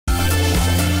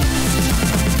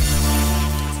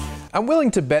I'm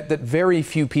willing to bet that very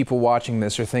few people watching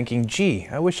this are thinking, gee,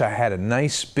 I wish I had a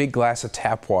nice big glass of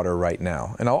tap water right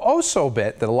now. And I'll also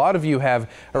bet that a lot of you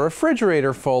have a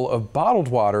refrigerator full of bottled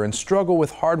water and struggle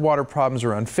with hard water problems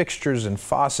around fixtures and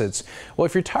faucets. Well,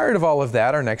 if you're tired of all of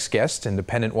that, our next guest,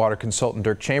 independent water consultant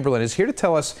Dirk Chamberlain, is here to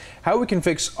tell us how we can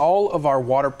fix all of our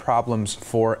water problems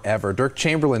forever. Dirk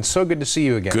Chamberlain, so good to see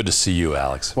you again. Good to see you,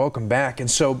 Alex. Welcome back. And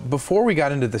so before we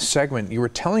got into this segment, you were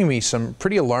telling me some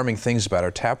pretty alarming things about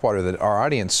our tap water that our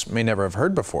audience may never have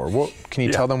heard before. Well, can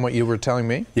you tell them what you were telling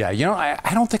me? Yeah, you know,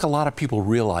 I don't think a lot of people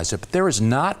realize it, but there is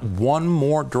not one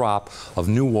more drop of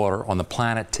new water on the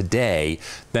planet today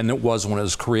than it was when it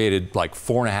was created like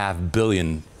 4.5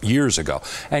 billion years ago.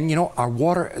 And you know, our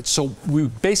water, so we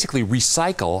basically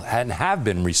recycle and have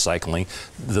been recycling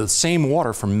the same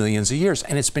water for millions of years,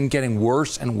 and it's been getting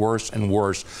worse and worse and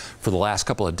worse for the last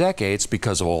couple of decades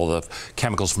because of all the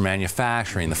chemicals from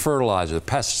manufacturing, the fertilizer, the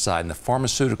pesticide, and the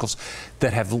pharmaceuticals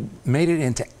that have made it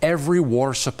into every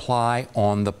water supply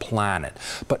on the planet.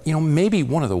 But you know, maybe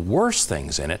one of the worst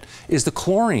things in it is the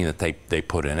chlorine that they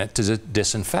put in it to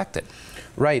disinfect it.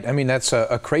 Right. I mean, that's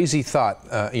a crazy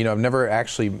thought. You know, I've never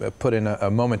actually put in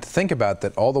a moment to think about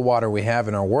that all the water we have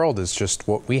in our world is just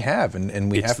what we have,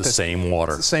 and we have to... It's the same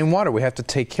water. It's the same water. We have to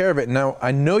take care of it. Now,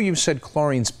 I know you've said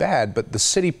chlorine's bad, but the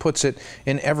city puts it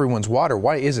in everyone's water.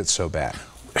 Why is it so bad?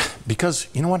 Because,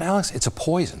 you know what, Alex? It's a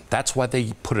poison. That's why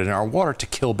they put it in our water, to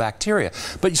kill bacteria.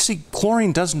 But you see,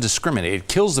 chlorine doesn't discriminate. It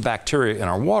kills the bacteria in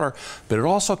our water, but it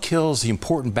also kills the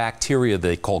important bacteria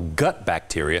they call gut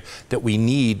bacteria that we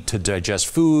need to digest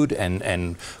food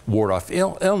and ward off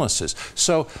illnesses.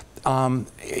 So,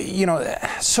 you know,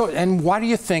 and why do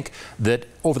you think that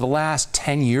over the last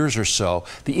 10 years or so,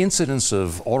 the incidence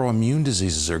of autoimmune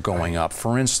diseases are going up?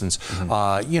 For instance,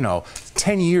 you know,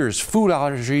 10 years, food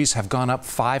allergies have gone up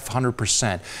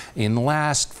 500%. In the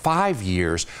last 5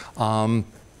 years, regular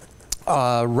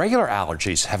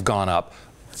allergies have gone up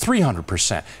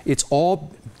 300%. It's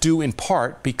all due in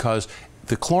part because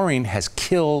the chlorine has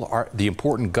killed the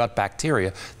important gut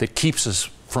bacteria that keeps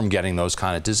us from getting those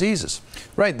kind of diseases.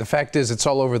 Right. The fact is, it's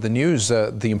all over the news,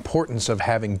 the importance of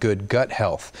having good gut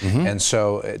health. And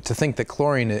so to think that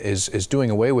chlorine is doing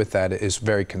away with that is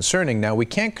very concerning. Now, we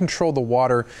can't control the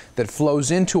water that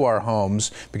flows into our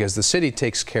homes because the city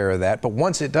takes care of that. But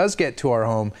once it does get to our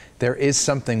home, there is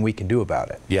something we can do about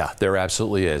it. Yeah, there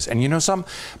absolutely is. And you know,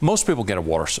 most people get a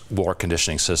water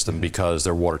conditioning system because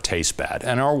their water tastes bad.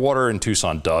 And our water in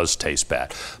Tucson does taste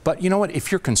bad. But you know what?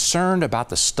 If you're concerned about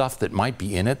the stuff that might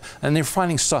be in it, and they're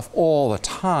finding stuff all the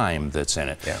time that's in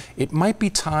it, it might be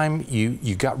time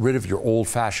you got rid of your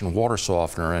old-fashioned water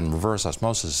softener and reverse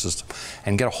osmosis system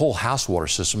and get a whole house water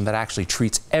system that actually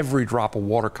treats every drop of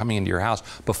water coming into your house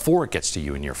before it gets to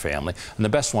you and your family. And the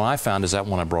best one I found is that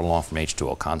one I brought along from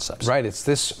H2O Concepts. Right, it's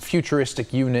this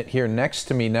futuristic unit here next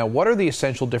to me. Now, what are the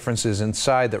essential differences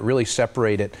inside that really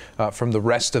separate it from the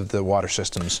rest of the water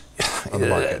systems on the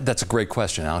market? That's a great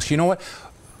question, Alex. You know what?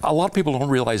 A lot of people don't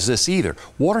realize this either.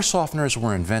 Water softeners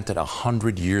were invented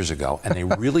 100 years ago, and they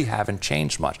really haven't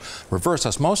changed much. Reverse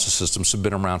osmosis systems have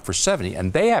been around for 70,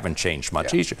 and they haven't changed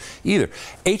much either.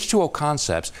 H2O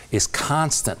Concepts is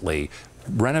constantly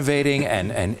renovating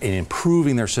and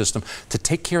improving their system to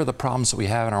take care of the problems that we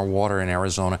have in our water in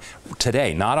Arizona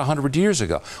today, not 100 years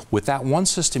ago. With that one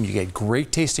system, you get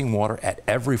great tasting water at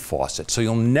every faucet, so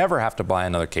you'll never have to buy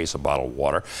another case of bottled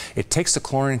water. It takes the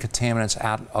chlorine contaminants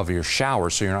out of your shower,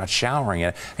 so you're not showering in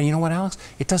it. And you know what, Alex?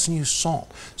 It doesn't use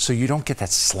salt, so you don't get that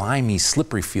slimy,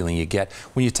 slippery feeling you get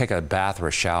when you take a bath or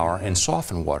a shower in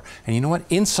softened water. And you know what?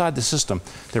 Inside the system,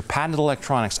 their patented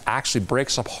electronics actually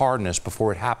breaks up hardness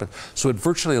before it happens, so it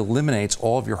virtually eliminates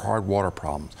all of your hard water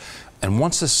problems. And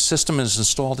once this system is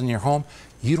installed in your home,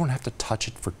 you don't have to touch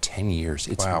it for 10 years.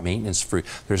 It's maintenance free.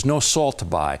 There's no salt to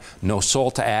buy, no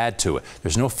salt to add to it.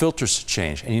 There's no filters to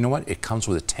change. And you know what? It comes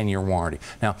with a 10-year warranty.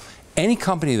 Now, any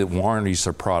company that warranties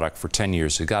their product for 10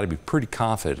 years has got to be pretty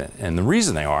confident. And the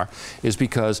reason they are is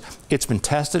because it's been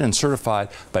tested and certified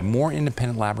by more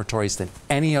independent laboratories than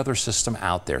any other system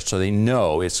out there. So they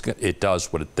know it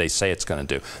does what they say it's going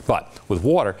to do. But with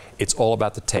water, it's all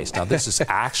about the taste. Now, this is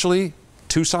actually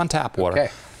Tucson tap water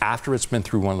after it's been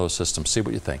through one of those systems. See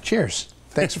what you think. Cheers.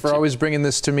 Thanks for always bringing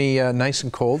this to me nice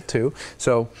and cold, too.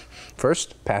 So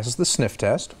first, passes the sniff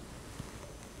test.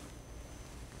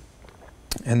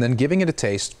 And then giving it a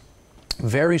taste.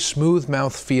 Very smooth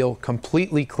mouth feel,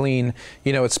 completely clean.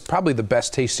 You know, it's probably the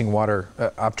best tasting water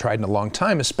I've tried in a long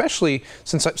time, especially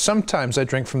since sometimes I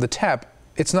drink from the tap.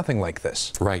 It's nothing like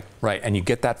this. Right, right. And you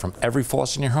get that from every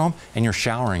faucet in your home, and you're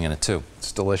showering in it too.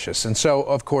 It's delicious. And so,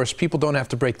 of course, people don't have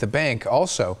to break the bank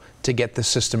also to get the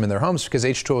system in their homes because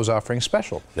H2O is offering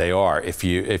special. They are. If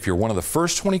you're one of the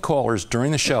first 20 callers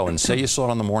during the show and say you saw it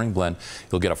on the Morning Blend,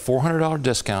 you'll get a $400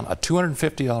 discount, a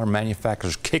 $250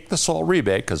 manufacturer's kick the salt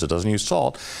rebate because it doesn't use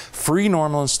salt, free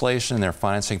normal installation, and their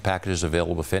financing packages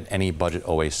available to fit any budget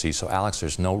OAC. So, Alex,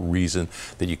 there's no reason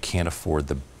that you can't afford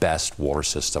the best water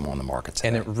system on the market today.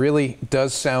 And it really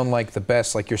does sound like the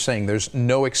best, like you're saying. There's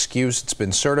no excuse. It's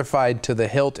been certified to the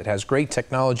hilt. It has great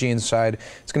technology inside.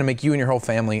 It's going to make you and your whole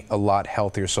family a lot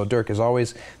healthier. So, Dirk, as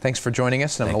always, thanks for joining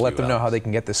us, and I'm going to let them know how they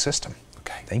can get this system.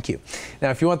 Okay. Thank you.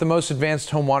 Now, if you want the most advanced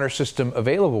home water system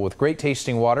available with great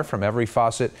tasting water from every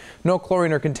faucet, no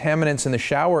chlorine or contaminants in the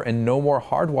shower, and no more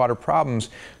hard water problems,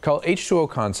 call H2O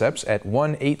Concepts at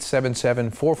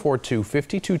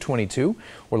 1-877-442-5222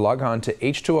 or log on to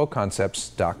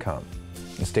h2oconcepts.com.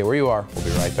 And stay where you are. We'll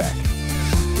be right back.